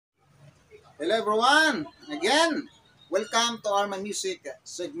Hello everyone! Again, welcome to our music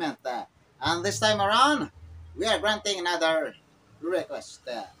segment. And this time around, we are granting another request.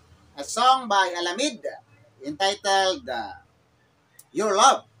 A song by Alamid entitled Your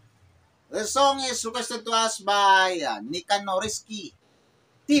Love. The song is requested to us by Nikanoriski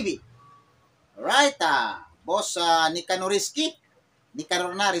TV. Alright, boss Nikanoriski.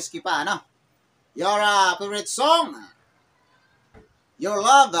 Nikanor na, risky pa, ano? Your favorite song, Your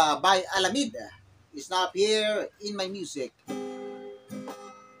Love by Alamid, is now up here in my music.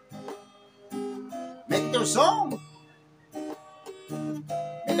 Make it your song.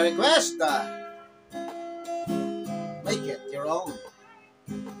 Make a request. Make it your own.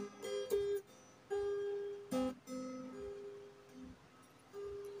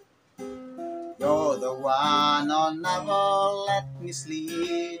 You're the one who never let me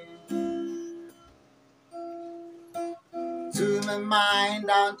sleep. To my mind,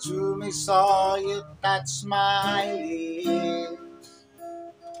 down to my soul, you touch my lips.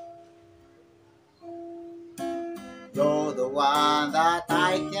 You're the one that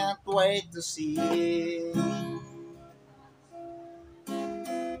I can't wait to see.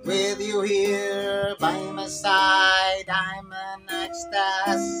 With you here by my side, I'm an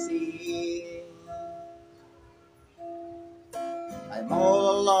ecstasy. I'm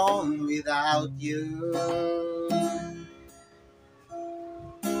all alone without you.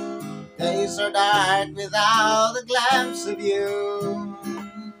 Days are dark without a glimpse of you.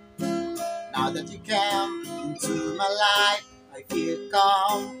 Now that you came into my life, I feel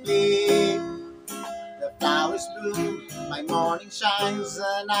complete. The flowers bloom, my morning shines,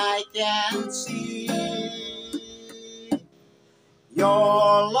 and I can see.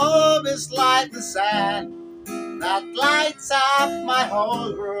 Your love is like the sun that lights up my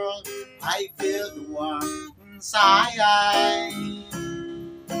whole world. I feel the warmth inside.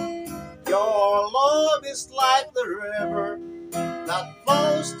 Your love is like the river that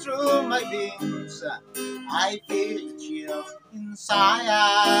flows through my veins. I feel the chill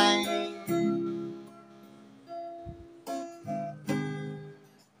inside.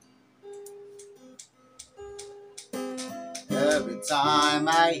 Every time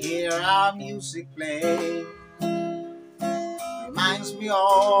I hear our music play, reminds me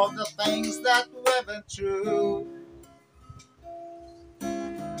of the things that we've been through.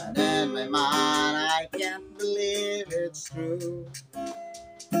 And in my mind I can't believe it's true.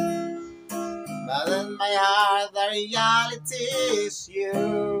 But in my heart the reality is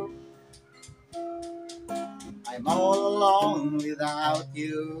you. I'm all alone without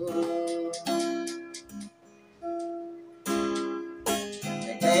you.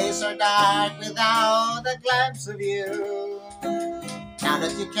 The days are dark without a glimpse of you. Now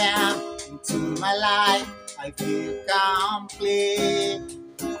that you came into my life, I feel complete.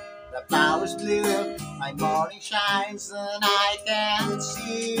 The flowers bloom, my morning shines, and I can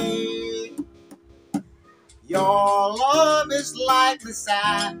see. Your love is like the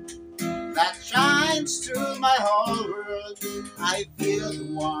sun that shines through my whole world. I feel the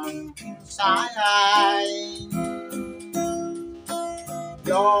warmth inside.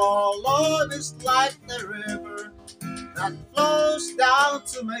 Your love is like the river that flows down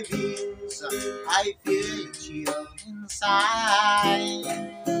to my veins. I feel the chill inside.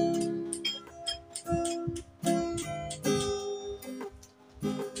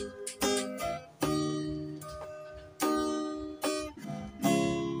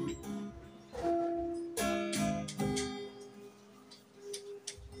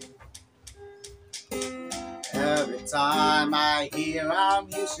 Every time I hear our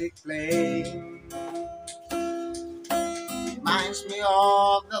music play, reminds me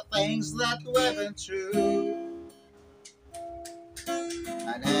of the things that we've been through.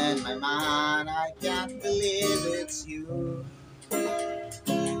 And in my mind I can't believe it's you.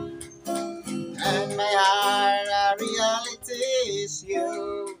 And my heart, our reality is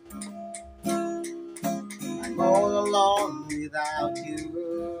you. I'm all alone without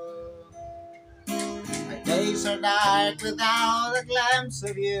you. My days are dark without a glimpse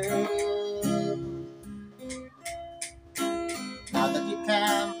of you. Now that you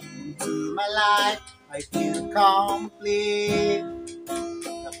came into my life, I feel complete.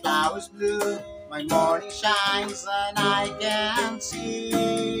 The flowers bloom, my morning shines, and I can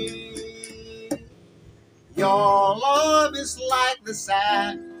see. Your love is like the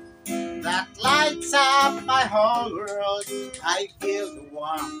sun that lights up my whole world. I feel the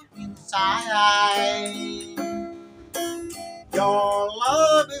warmth inside. Your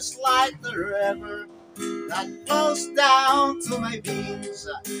love is like the river that flows down to my veins.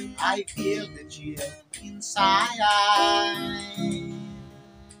 I feel the chill inside.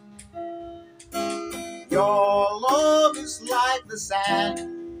 Your love is like the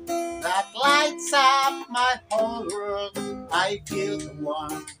sun that lights up my whole world. I feel the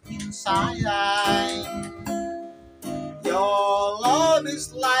warmth inside. Your love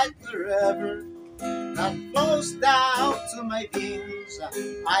is like the river that flows down to my veins.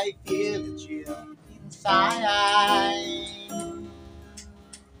 I feel the chill inside.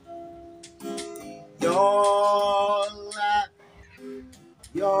 Your love,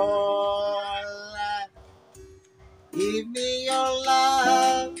 your love, give me your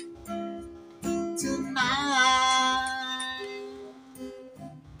love tonight.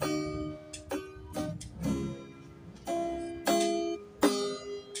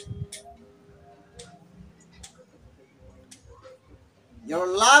 Your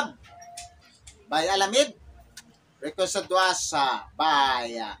love by Alamid, requested to us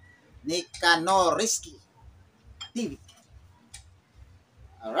by Nikanoriski TV.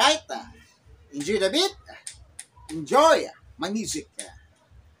 Alright, enjoy the beat, enjoy my music.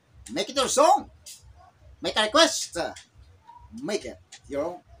 Make it your song, make a request, make it your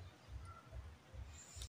own.